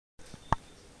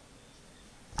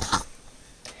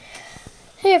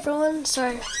Hey everyone,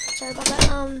 sorry about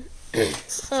that.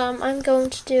 I'm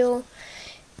going to do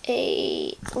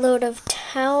a load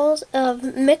of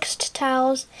mixed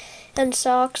towels and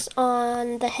socks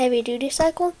on the heavy duty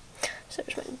cycle. So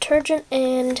there's my detergent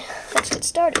and let's get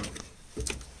started.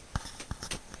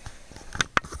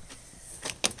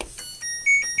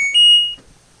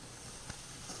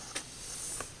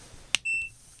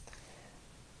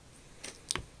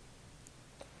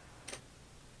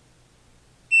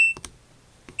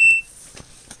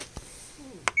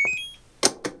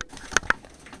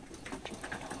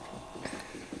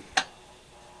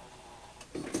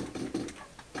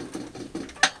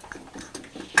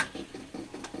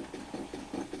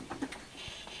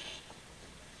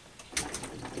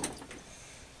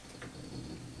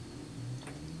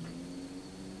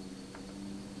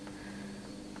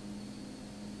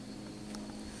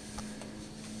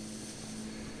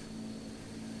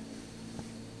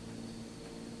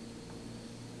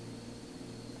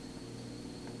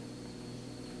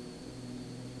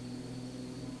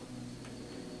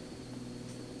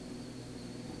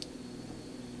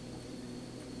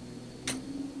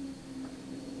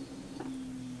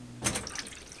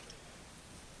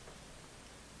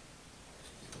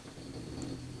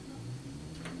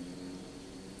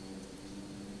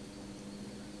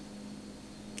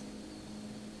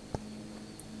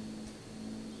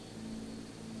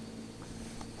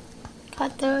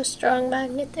 Got the strong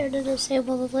magnet there to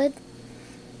disable the lid.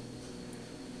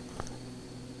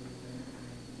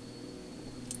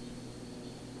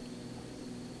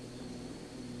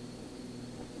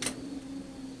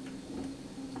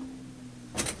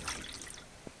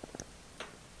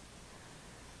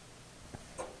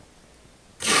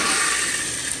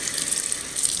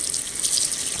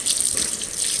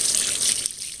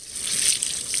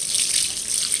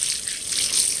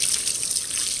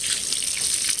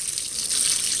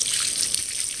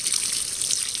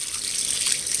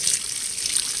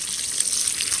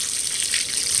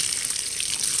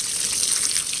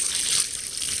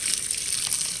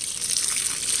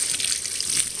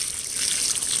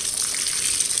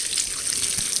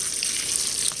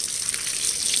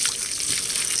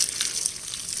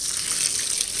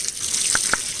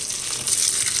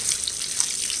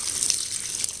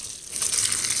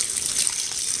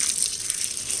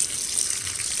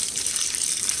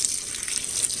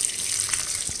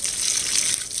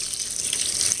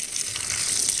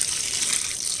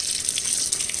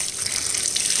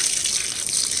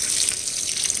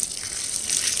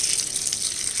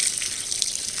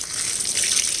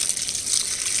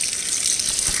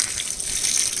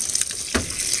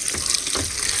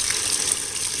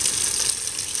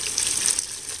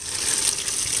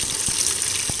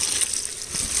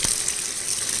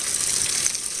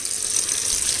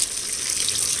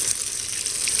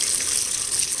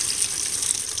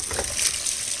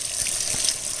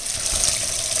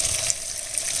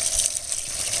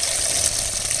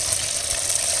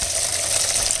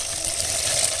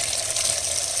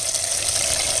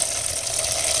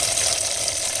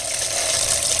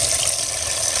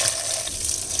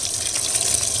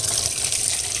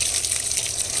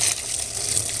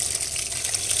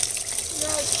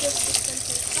 Now it's just a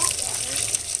simple hot water.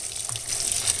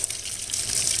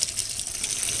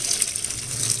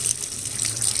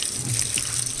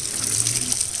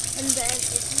 And then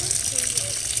it mixes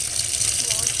it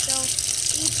more. So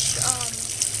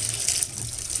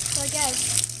I guess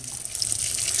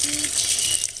each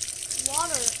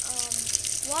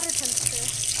water temperature,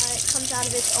 it comes out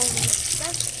of its own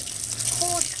dispenser.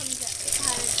 Cold comes out, it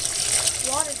has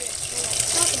water drips for like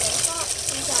chocolate. Hot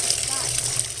comes out the side.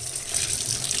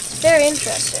 Very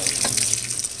interesting.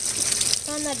 I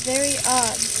found that very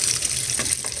odd.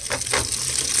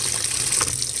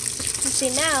 You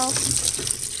see now,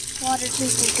 water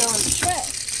doesn't go in the tray.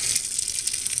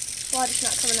 Water's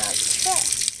not coming out of the tray.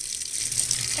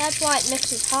 That's why it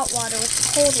mixes hot water with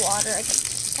cold water.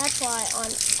 That's why on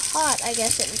hot, I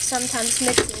guess, it sometimes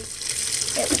mixes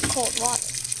it with cold water.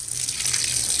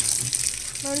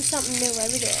 Learn something new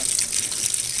every day.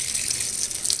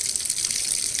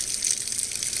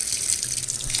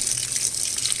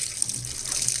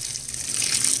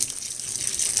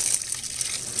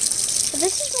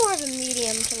 This is more of a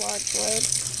medium to large load.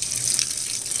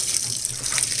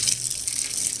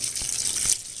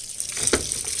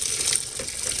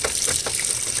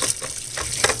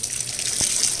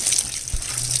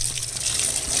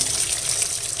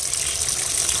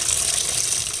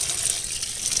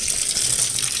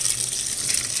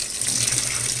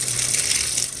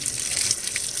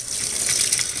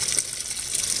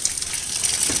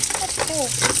 That's cool.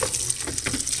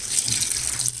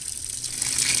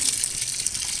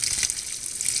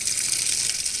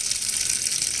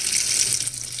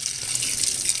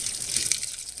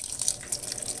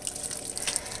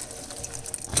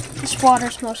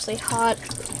 water's mostly hot.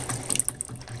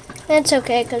 And it's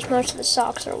okay because most of the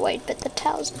socks are white, but the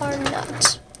towels are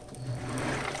not.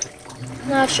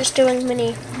 Now it's just doing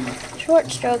mini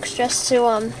short strokes just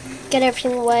to get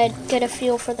everything wet, get a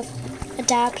feel for the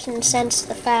adapt and sense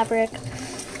the fabric,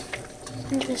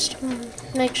 and just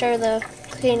make sure the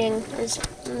cleaning is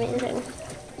amazing.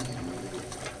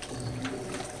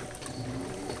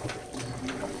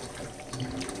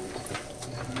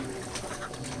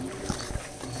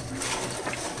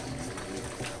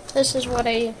 This is what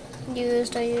I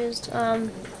used. I used Arm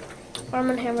 &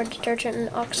 Hammer detergent and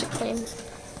OxiClean.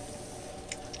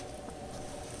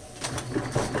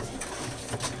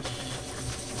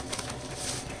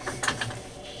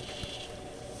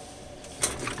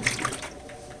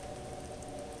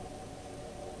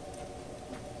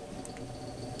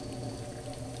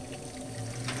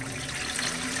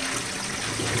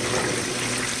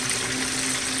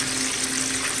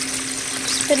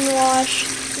 Spin wash,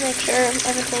 make sure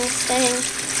everything's staying.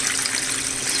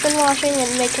 Spin washing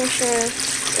and making sure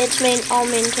it's all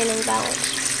maintaining balance.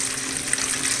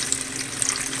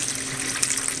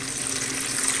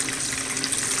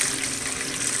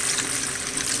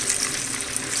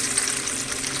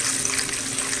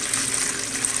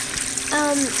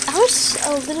 I was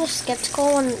a little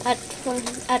skeptical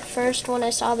at first when I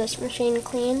saw this machine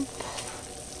clean.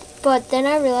 But then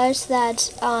I realized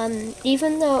that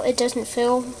even though it doesn't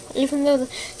fill, even though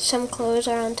some clothes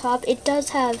are on top, it does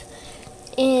have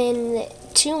in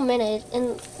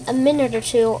a minute or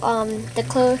two, the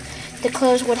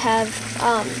clothes would have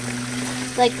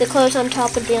like the clothes on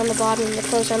top would be on the bottom, and the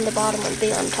clothes on the bottom would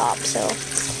be on top. So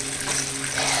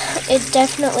it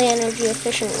definitely energy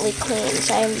efficiently cleans.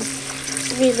 I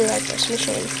really like this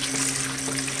machine.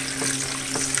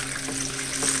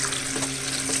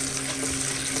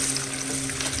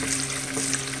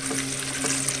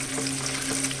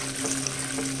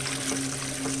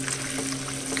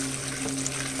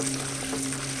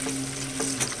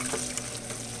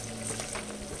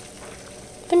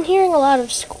 Been hearing a lot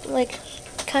of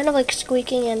kind of like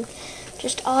squeaking and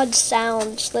just odd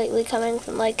sounds lately coming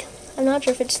from I'm not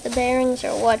sure if it's the bearings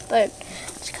or what, but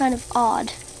it's kind of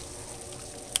odd.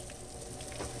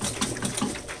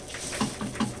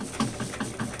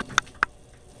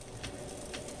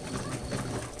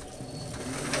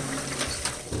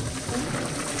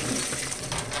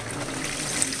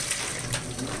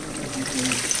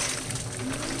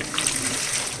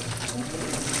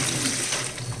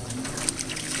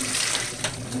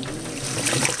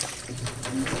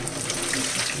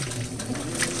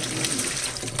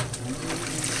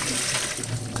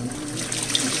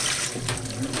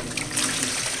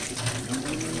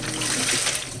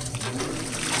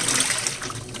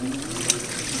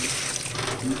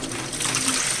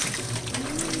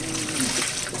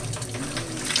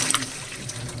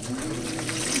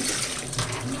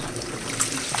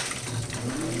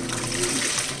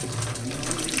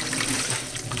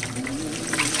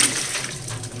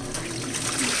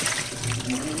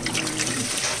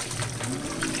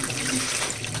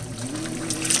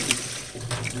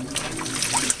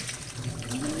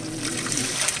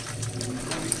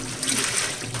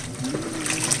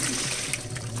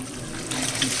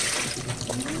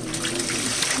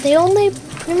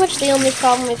 Pretty much the only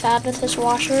problem we've had with this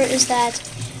washer is that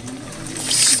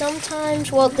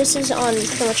sometimes, well, this is on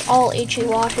pretty much all HE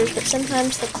washers, but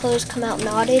sometimes the clothes come out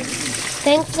knotted.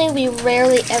 Thankfully, we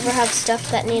rarely ever have stuff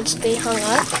that needs to be hung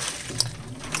up.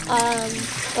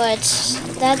 But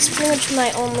that's pretty much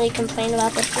my only complaint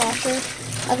about this washer.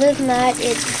 Other than that,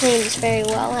 it cleans very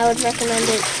well. I would recommend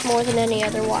it more than any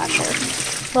other washer.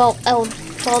 Well,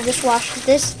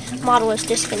 this model is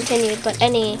discontinued, but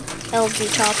any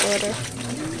LG top loader.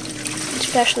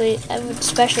 I would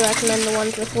especially recommend the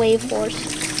ones with Wave Force.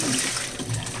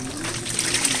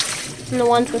 And the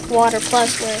ones with Water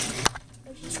Plus, where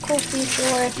there's this cool feature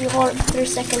where if you hold it for 3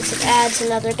 seconds, it adds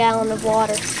another gallon of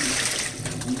water.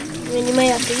 I mean, you may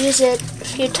have to use it a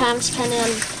few times depending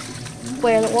on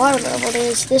where the water level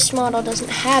is. This model doesn't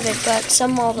have it, but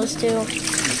some models do.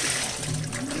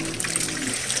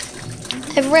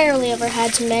 I've rarely ever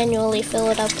had to manually fill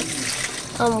it up with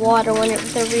water when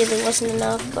there really wasn't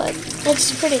enough, but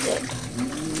it's pretty good.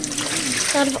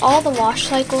 Out of all the wash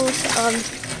cycles,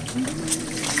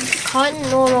 Cotton,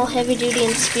 Normal, Heavy Duty,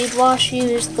 and Speed Wash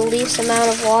use the least amount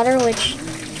of water, which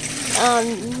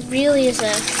really is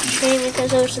a shame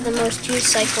because those are the most used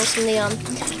cycles, and the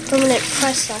Permanent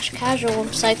Press/Casual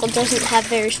cycle doesn't have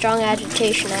very strong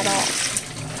agitation at all.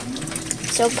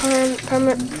 So Perm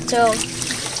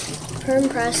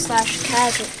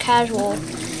Press/Casual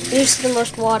uses the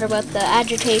most water, but the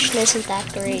agitation isn't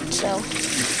that great, so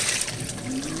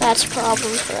That's a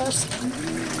problem for us.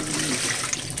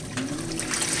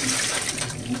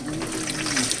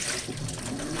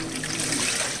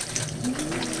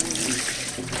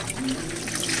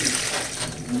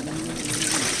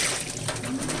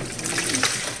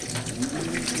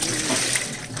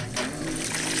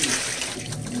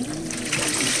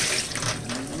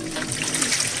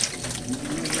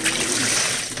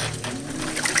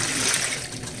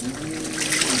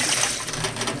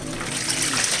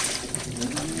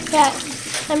 Yeah,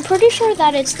 I'm pretty sure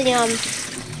that it's the,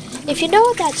 if you know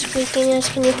what that squeaking is,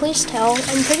 can you please tell?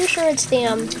 I'm pretty sure it's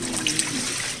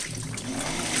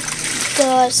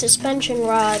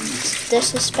the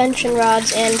suspension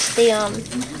rods and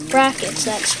the, brackets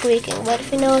that's squeaking. But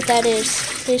if you know what that is,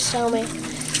 please tell me,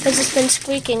 because it's been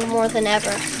squeaking more than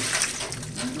ever.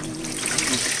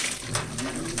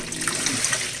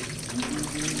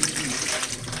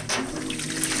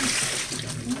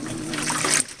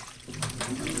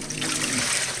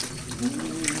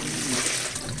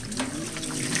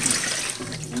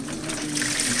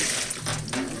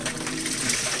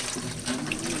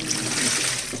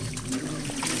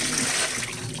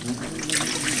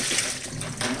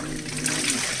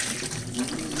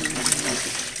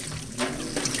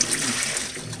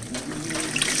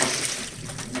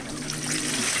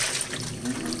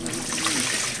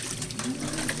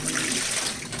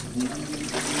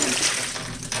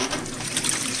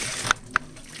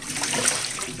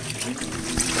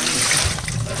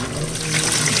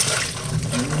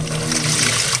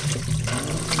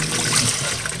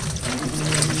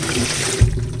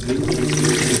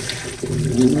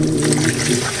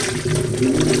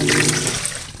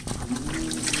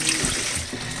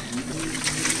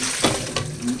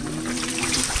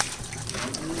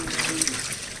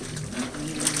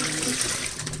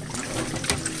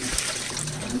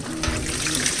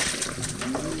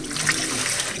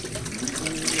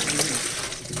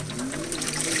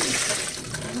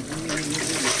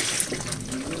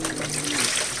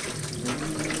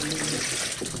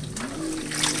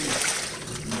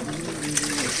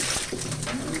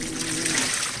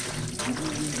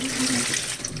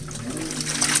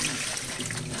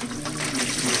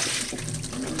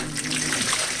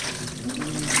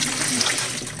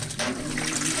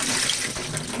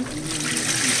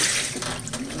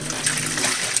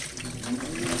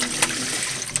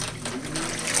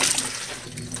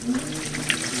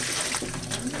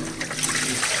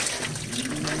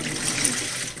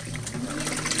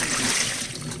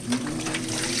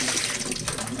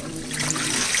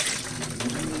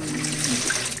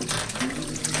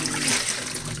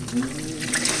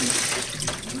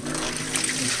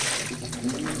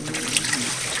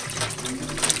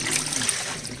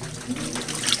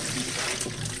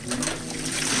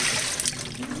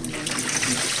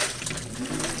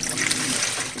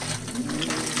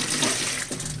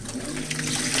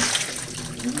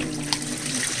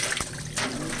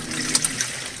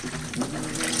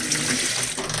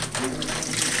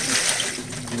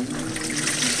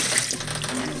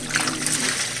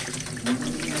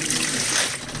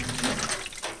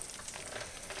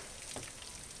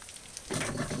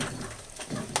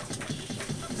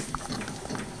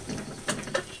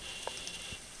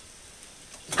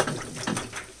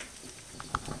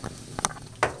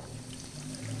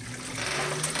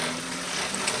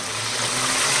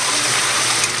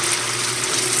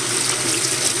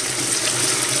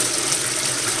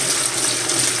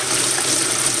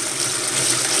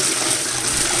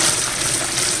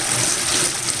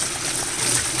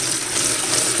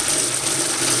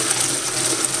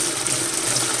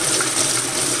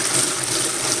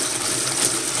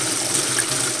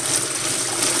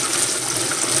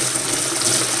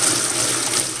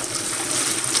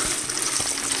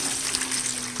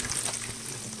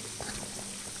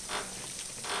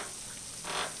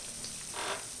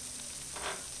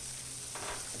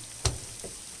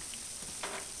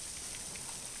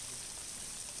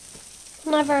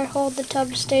 Whenever I hold the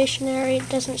tub stationary, it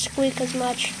doesn't squeak as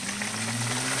much.